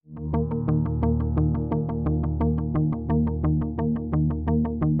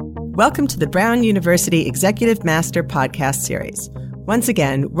Welcome to the Brown University Executive Master Podcast Series. Once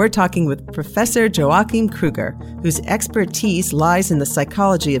again, we're talking with Professor Joachim Kruger, whose expertise lies in the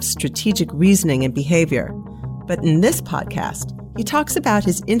psychology of strategic reasoning and behavior. But in this podcast, he talks about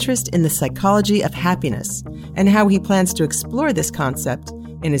his interest in the psychology of happiness and how he plans to explore this concept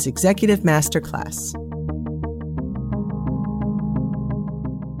in his Executive Master class.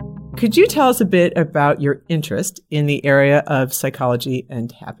 Could you tell us a bit about your interest in the area of psychology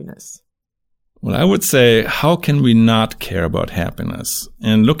and happiness? Well, I would say, how can we not care about happiness?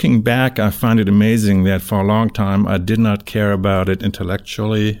 And looking back, I find it amazing that for a long time, I did not care about it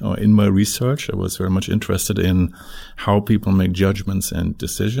intellectually or in my research. I was very much interested in how people make judgments and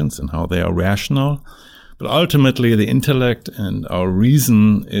decisions and how they are rational. But ultimately, the intellect and our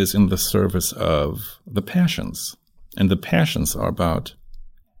reason is in the service of the passions. And the passions are about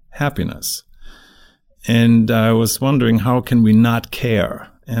happiness. And I was wondering, how can we not care?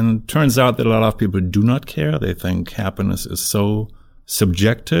 And it turns out that a lot of people do not care. They think happiness is so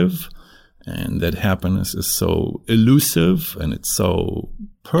subjective and that happiness is so elusive and it's so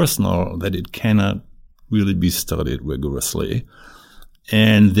personal that it cannot really be studied rigorously.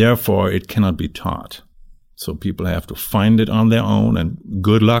 And therefore, it cannot be taught. So people have to find it on their own, and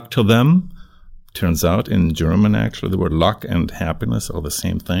good luck to them. Turns out in German, actually, the word luck and happiness are the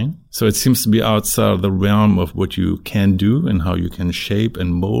same thing. So it seems to be outside of the realm of what you can do and how you can shape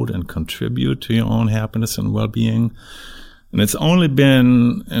and mold and contribute to your own happiness and well-being. And it's only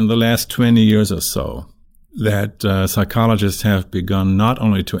been in the last 20 years or so that psychologists have begun not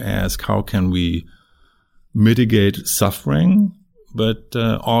only to ask how can we mitigate suffering, but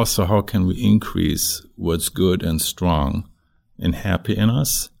also how can we increase what's good and strong and happy in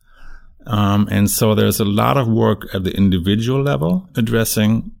us. And so there's a lot of work at the individual level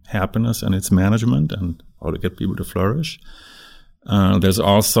addressing happiness and its management and how to get people to flourish. There's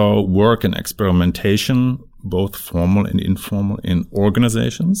also work and experimentation, both formal and informal, in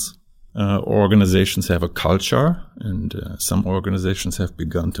organizations. Organizations have a culture, and some organizations have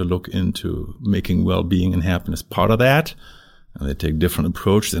begun to look into making well-being and happiness part of that. And they take different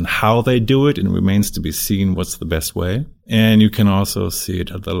approaches in how they do it, and it remains to be seen what's the best way. And you can also see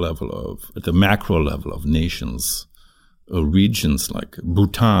it at the macro level of nations or regions like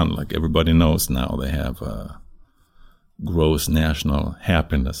Bhutan, like everybody knows now. They have a gross national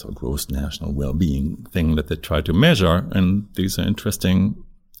happiness or gross national well-being thing that they try to measure. And these are interesting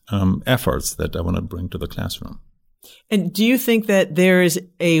efforts that I want to bring to the classroom. And do you think that there is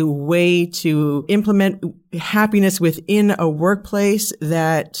a way to implement happiness within a workplace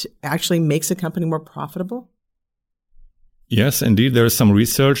that actually makes a company more profitable? Yes, indeed. There is some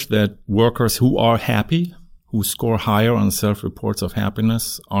research that workers who are happy, who score higher on self-reports of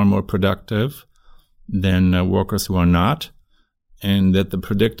happiness, are more productive than workers who are not, and that the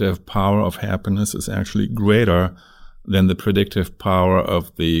predictive power of happiness is actually greater than the predictive power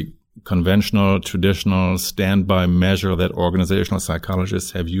of the conventional, traditional, standby measure that organizational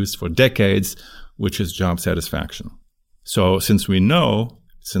psychologists have used for decades, which is job satisfaction. So since we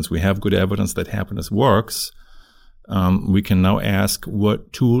have good evidence that happiness works, we can now ask,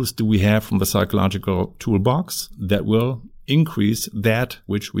 what tools do we have from the psychological toolbox that will increase that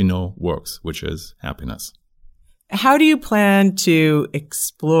which we know works, which is happiness? How do you plan to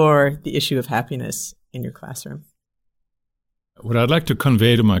explore the issue of happiness in your classroom? What I'd like to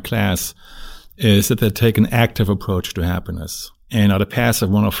convey to my class is that they take an active approach to happiness and not a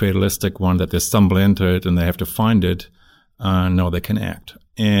passive one or fatalistic one that they stumble into it and they have to find it. No, they can act.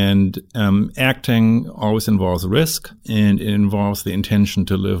 And acting always involves risk, and it involves the intention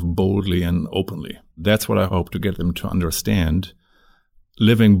to live boldly and openly. That's what I hope to get them to understand.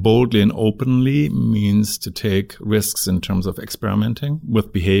 Living boldly and openly means to take risks in terms of experimenting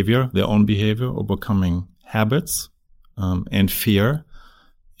with behavior, their own behavior, overcoming habits and fear,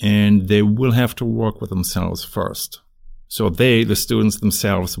 and they will have to work with themselves first. So the students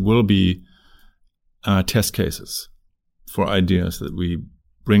themselves, will be test cases for ideas that we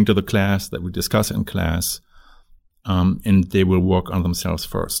bring to the class, that we discuss in class, and they will work on themselves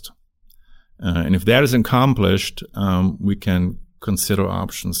first. And if that is accomplished, we can consider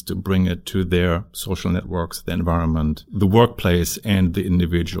options to bring it to their social networks, the environment, the workplace, and the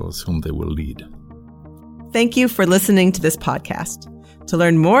individuals whom they will lead. Thank you for listening to this podcast. To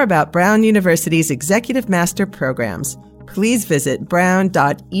learn more about Brown University's Executive Master programs, please visit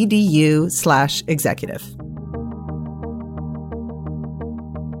brown.edu/executive.